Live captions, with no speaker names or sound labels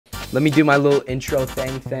Let me do my little intro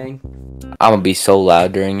thing. I'm gonna be so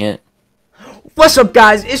loud during it. What's up,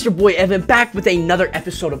 guys? It's your boy Evan, back with another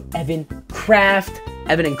episode of Evan Craft.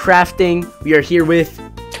 Evan and Crafting. We are here with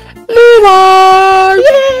Levi.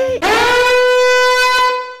 Yay!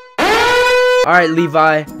 All right,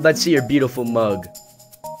 Levi. Let's see your beautiful mug.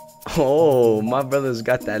 Oh, my brother's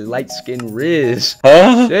got that light skin Riz.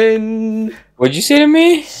 Huh? What'd you say to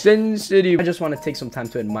me? Sin City. I just want to take some time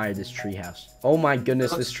to admire this treehouse. Oh my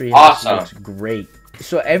goodness, this treehouse looks great.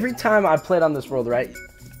 So every time I played on this world, right,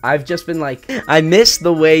 I've just been like, I miss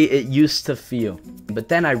the way it used to feel. But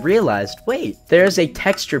then I realized, wait, there's a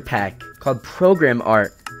texture pack called Program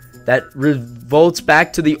Art that revolts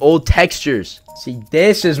back to the old textures. See,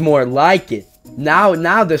 this is more like it.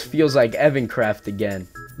 Now this feels like Evancraft again.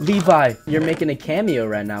 Levi, you're making a cameo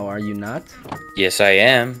right now, are you not? Yes, I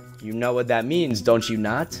am. You know what that means, don't you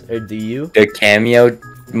not? Or do you? The cameo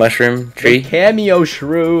mushroom tree. The cameo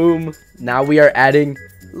shroom. Now we are adding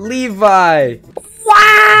Levi.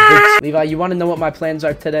 Wow! Levi, you want to know what my plans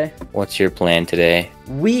are today? What's your plan today?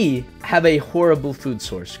 We have a horrible food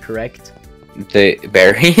source, correct? The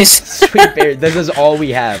berries? Sweet berries. This is all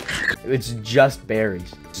we have. It's just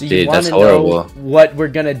berries. So you want to know what we're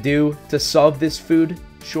going to do to solve this food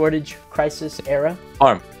shortage crisis era?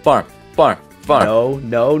 Farm. No.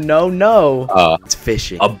 It's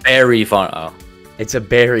fishing. A berry farm. Oh. It's a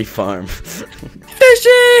berry farm. Fishing!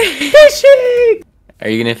 Are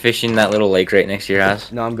you gonna fish in that little lake right next to your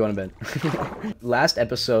house? No, I'm going to bed. Last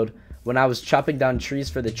episode, when I was chopping down trees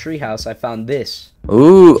for the treehouse, I found this.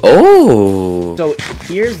 Ooh, oh. So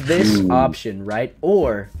here's this option, right?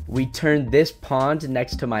 Or we turn this pond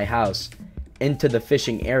next to my house into the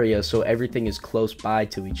fishing area so everything is close by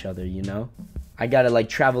to each other, you know? I gotta like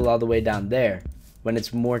travel all the way down there when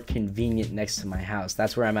it's more convenient next to my house.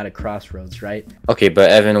 That's where I'm at a crossroads, right? Okay, but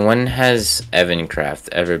Evan, when has Evancraft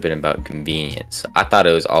ever been about convenience? I thought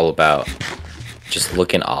it was all about just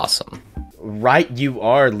looking awesome. Right you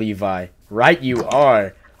are, Levi. Right you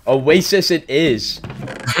are. Oasis it is.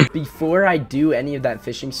 Before I do any of that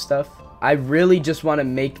fishing stuff, I really just want to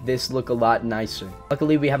make this look a lot nicer.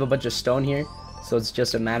 Luckily, we have a bunch of stone here, so it's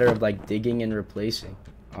just a matter of like digging and replacing.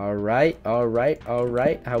 All right. How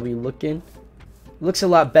we looking? Looks a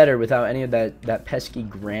lot better without any of that pesky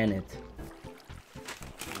granite.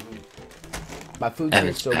 My food's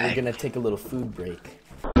here, so we're gonna take a little food break.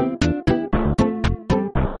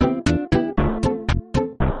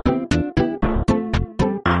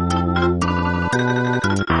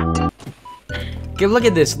 Okay, look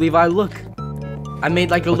at this, Levi, look. I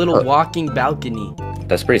made like a little walking balcony.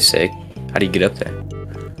 That's pretty sick. How do you get up there?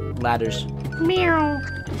 Ladders. Meow.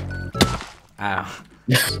 Ow.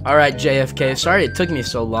 Alright, JFK. Sorry it took me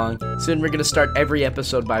so long. Soon we're gonna start every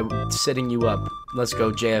episode by sitting you up. Let's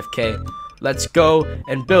go, JFK. Let's go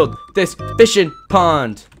and build this fishing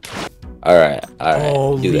pond. Alright.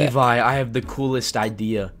 Oh, do Levi, that. I have the coolest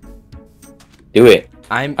idea. Do it.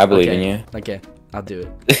 I believe in you. Okay, I'll do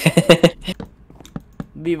it.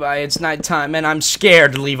 Levi, it's nighttime and I'm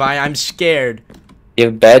scared, Levi. I'm scared. You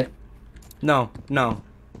have a bed? No.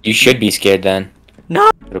 You should be scared then. No.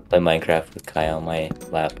 I'm gonna play Minecraft with Kai on my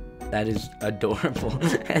lap. That is adorable.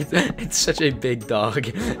 It's such a big dog.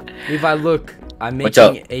 Levi, look. I'm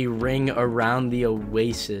making a ring around the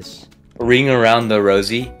oasis. Ring around the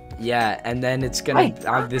Rosie? Yeah, and then it's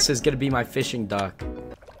gonna... this is gonna be my fishing dock.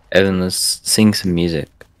 Evan, let's sing some music.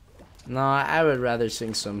 No, I would rather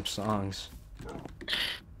sing some songs.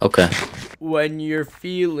 Okay. When you're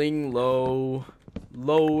feeling low,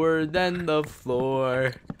 lower than the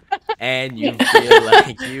floor, and you feel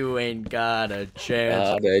like you ain't got a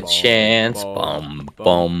chance.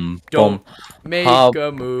 Don't make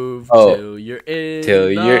a move till you're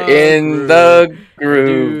in the groove.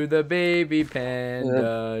 Do the baby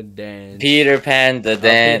panda dance. Peter Panda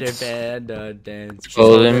dance. Peter Panda dance.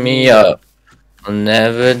 Holding me up. I'll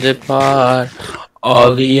never depart.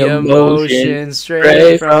 All the emotions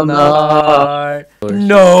straight from the heart.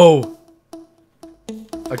 No.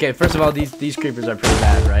 Okay, first of all, these creepers are pretty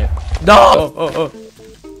bad, right? No!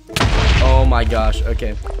 Oh my gosh,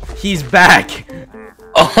 okay. He's back!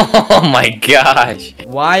 Oh my gosh.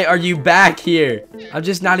 Why are you back here? I'm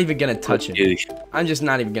just not even gonna touch him. I'm just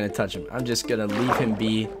not even gonna touch him. I'm just gonna leave him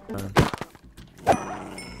be.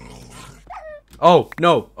 Oh,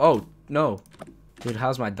 no. Oh, no. Dude,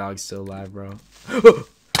 how's my dog still alive, bro?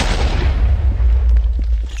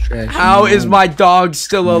 How is my dog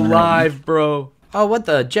still alive, bro? Oh, what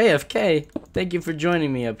the? JFK. Thank you for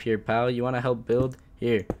joining me up here, pal. You want to help build?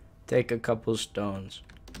 Here, take a couple stones.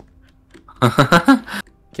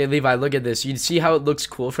 Okay, Levi, look at this. You see how it looks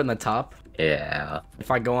cool from the top? Yeah. If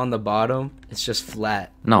I go on the bottom, it's just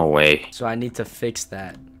flat. No way. So I need to fix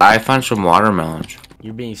that. I found some watermelons.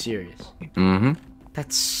 You're being serious. Mm-hmm.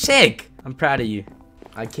 That's sick. I'm proud of you.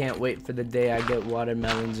 I can't wait for the day I get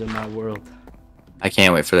watermelons in my world. I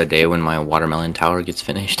can't wait for the day when my watermelon tower gets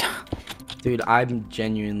finished. Dude, I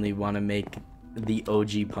genuinely want to make the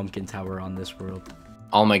OG pumpkin tower on this world.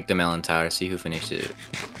 I'll make the melon tower. See who finished it.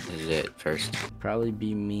 Is it first? Probably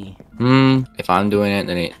be me. If I'm doing it,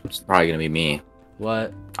 then it's probably gonna be me.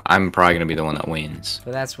 What? I'm probably gonna be the one that wins.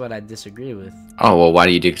 But that's what I disagree with. Oh, well, why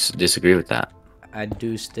do you disagree with that? I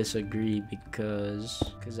do disagree because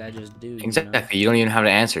I just do. Exactly. You don't even have to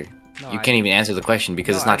answer. No, You can't even answer the question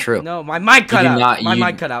because it's not true. No, my mic cut out. My you-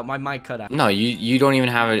 mic cut out. My mic cut out. No, you don't even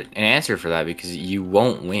have an answer for that because you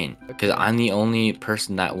won't win. Because I'm the only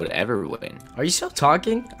person that would ever win. Are you still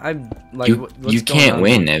talking? I'm like, You what's you going can't on?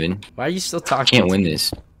 win, Evan. Why are you still You talking? can't win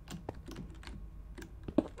this.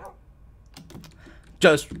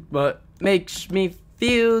 Just what makes me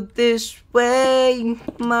feel this way,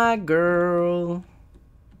 my girl.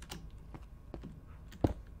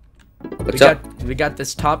 What's up? We got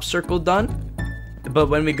this top circle done, but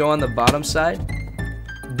when we go on the bottom side,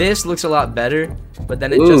 this looks a lot better, but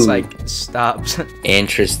then it just Ooh. like stops.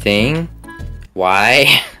 Interesting.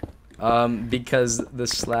 Why? Because the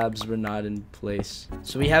slabs were not in place.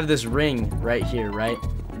 So we have this ring right here, right?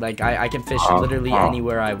 Like I can fish literally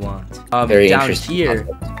anywhere I want. Very Down interesting here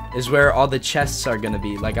is where all the chests are gonna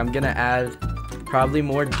be. Like I'm gonna add probably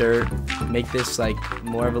more dirt, make this like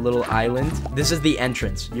more of a little island. This is the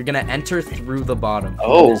entrance. You're gonna enter through the bottom.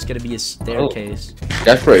 Oh. There's gonna be a staircase.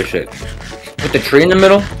 That's pretty sick. With the tree in the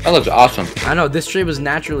middle, that looks awesome. I know, this tree was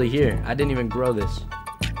naturally here. I didn't even grow this.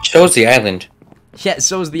 Shows the island. Yeah,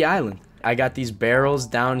 so is the island. I got these barrels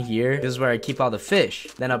down here. This is where I keep all the fish.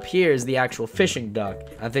 Then up here is the actual fishing dock.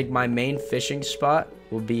 I think my main fishing spot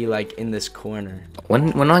will be like in this corner. When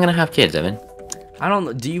am I gonna have kids, Evan? I don't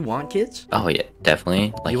know. Do you want kids? Oh yeah,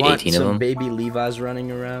 definitely. Like You want 18 some of them. baby Levi's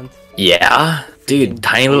running around? Yeah, dude,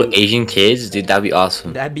 tiny little Asian kids, dude, that'd be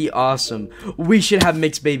awesome. That'd be awesome. We should have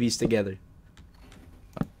mixed babies together.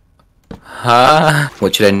 Huh?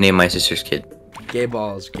 What should I name my sister's kid? Gay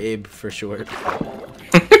balls. Gabe for short.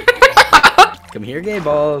 Come here, gay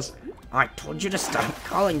balls. I told you to stop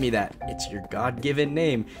calling me that. It's your God-given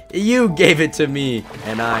name. You gave it to me,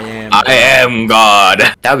 and I am. I am God.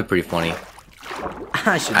 That would be pretty funny.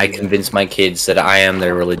 I should. I do that. convinced my kids that I am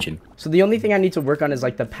their religion. So the only thing I need to work on is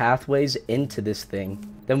like the pathways into this thing.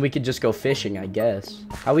 Then we could just go fishing, I guess.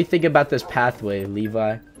 How we think about this pathway,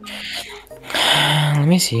 Levi? Let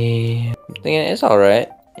me see. I'm thinking it's alright.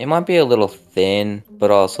 It might be a little thin, but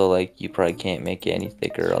also like you probably can't make it any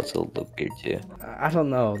thicker or else it'll look weird too. I don't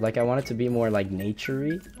know. Like I want it to be more like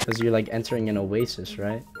nature-y, because you're like entering an oasis,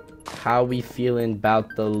 right? How we feeling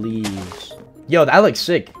about the leaves? Yo, that looks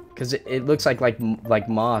sick. Cause it looks like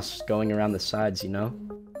moss going around the sides, you know?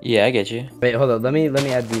 Yeah, I get you. Wait, hold on. Let me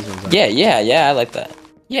add these ones on. Yeah, I like that.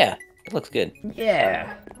 Yeah, it looks good.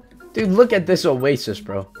 Yeah. Dude, look at this oasis,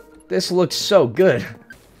 bro. This looks so good.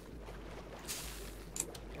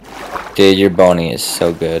 Dude, your boning is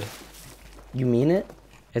so good. You mean it?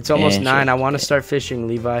 It's almost Yeah, 9. sure. I want to start fishing,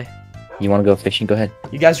 Levi. You want to go fishing? Go ahead.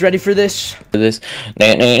 You guys ready for this? Do this.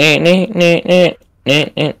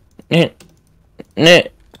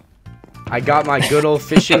 I got my good old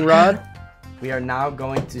fishing rod. We are now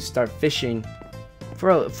going to start fishing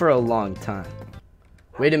for a long time.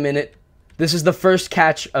 Wait a minute. This is the first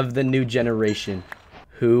catch of the new generation.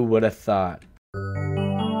 Who would have thought?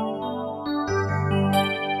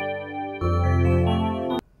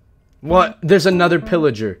 What? There's another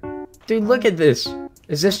pillager. Dude, look at this.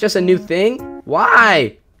 Is this just a new thing?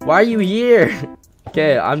 Why? Why are you here?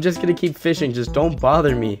 Okay, I'm just gonna keep fishing. Just don't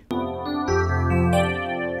bother me.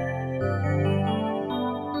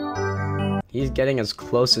 He's getting as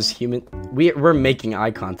close as human. We're making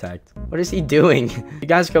eye contact. What is he doing? You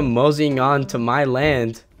guys come moseying on to my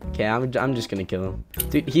land. Okay, I'm just gonna kill him.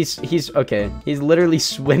 Dude, he's okay. He's literally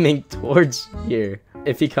swimming towards here.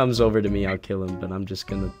 If he comes over to me, I'll kill him, but I'm just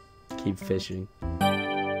gonna keep fishing.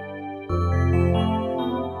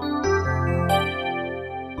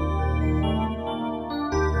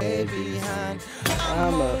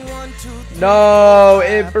 No,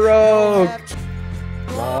 it broke.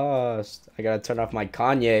 Lost. I gotta turn off my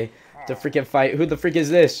Kanye to freaking fight. Who the freak is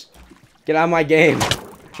this? Get out of my game.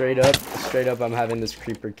 Straight up, I'm having this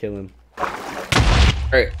creeper kill him.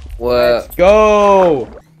 Alright, what? Go!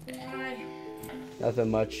 Nothing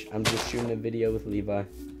much. I'm just shooting a video with Levi.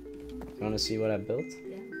 You wanna see what I built?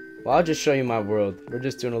 Yeah. Well, I'll just show you my world. We're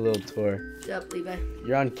just doing a little tour. What's up, Levi?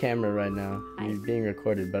 You're on camera right now. Hi. You're being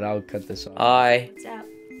recorded, but I'll cut this off. I What's up?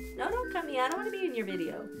 No, don't cut me I don't want to be in your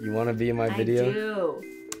video. You want to be in my video?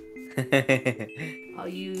 I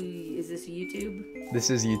do. Is this YouTube? This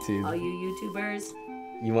is YouTube. All you YouTubers.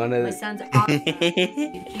 You want to... My son's awesome. You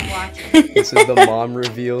keep watching. This is the mom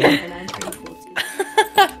reveal. And I'm pretty cool too.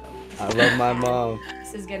 I love my mom.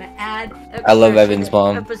 This is gonna add. I love Evan's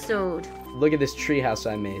mom. Episode. Look at this treehouse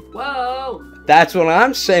I made. Whoa. That's what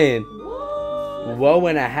I'm saying. Whoa. Whoa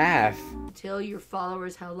and a half. Tell your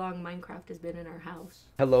followers how long Minecraft has been in our house.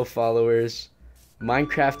 Hello, followers.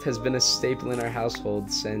 Minecraft has been a staple in our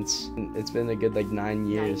household since it's been a good like 9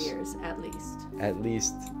 years. 9 years at least. At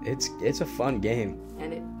least it's a fun game.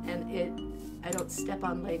 I don't step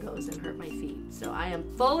on Legos and hurt my feet, so I am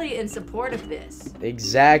fully in support of this.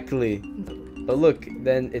 Exactly. But look,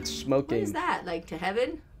 then it's smoking. What is that? Like to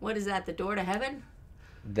heaven? What is that? The door to heaven?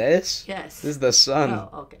 This? Yes. This is the sun. Oh,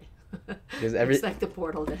 okay. It's like the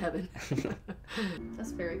portal to heaven.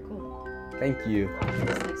 That's very cool. Thank you.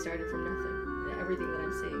 This like started from nothing. Everything that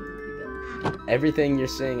I'm seeing, you built. Everything you're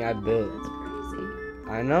seeing, I built. That's crazy.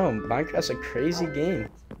 I know. Minecraft's a crazy game.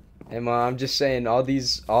 And I'm just saying, all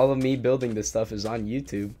of me building this stuff is on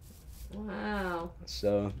YouTube. Wow.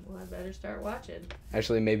 So. Well, I better start watching.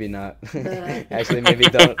 Actually, maybe not. Actually, maybe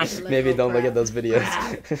don't. Maybe don't look at those videos.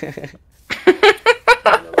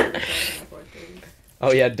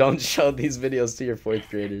 Oh yeah, don't show these videos to your 4th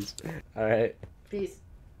graders. All right. Peace.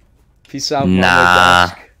 Peace out,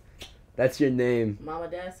 Mama Desk. That's your name. Mama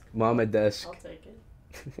Desk. Mama Desk. I'll take it.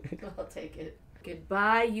 I'll take it.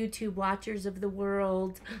 Goodbye, YouTube watchers of the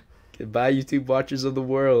world. Goodbye, YouTube watchers of the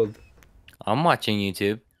world. I'm watching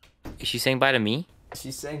YouTube. Is she saying bye to me?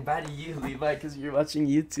 She's saying bye to you, Levi, because you're watching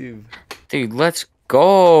YouTube. Dude, let's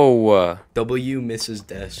go. W Mrs.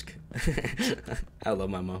 Desk. I love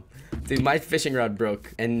my mom. Dude, my fishing rod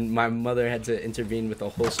broke, and my mother had to intervene with a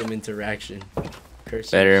wholesome interaction.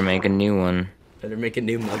 Curses. Better make a new one. Better make a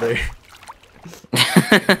new mother.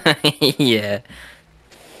 Yeah.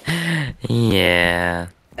 Yeah.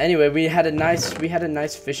 Anyway, we had a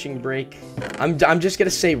nice fishing break. I'm just gonna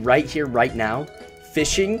say right here, right now,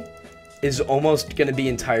 fishing is almost gonna be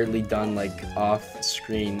entirely done like off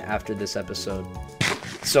screen after this episode.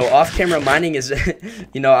 So off camera mining is,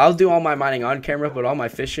 you know, I'll do all my mining on camera, but all my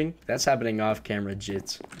fishing, that's happening off camera,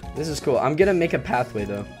 jits. This is cool. I'm gonna make a pathway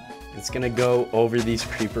though. It's gonna go over these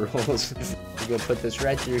creeper holes. I'm gonna put this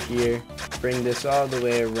right through here, bring this all the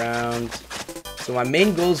way around. So my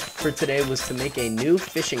main goals for today was to make a new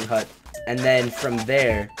fishing hut, and then from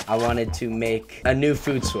there I wanted to make a new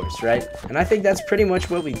food source, right? And I think that's pretty much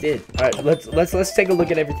what we did. All right, let's take a look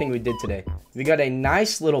at everything we did today. We got a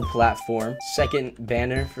nice little platform, second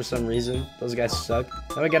banner for some reason. Those guys suck.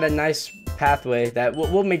 Then we got a nice pathway that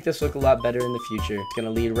we'll make this look a lot better in the future. It's gonna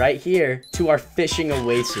lead right here to our fishing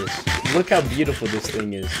oasis. Look how beautiful this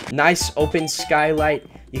thing is. Nice open skylight.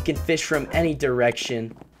 You can fish from any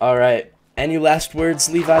direction. All right. Any last words,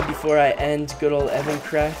 Levi, before I end good old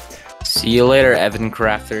Evancraft? See you later, Evan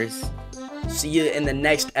Crafters. See you in the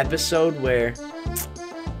next episode where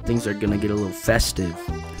things are gonna get a little festive.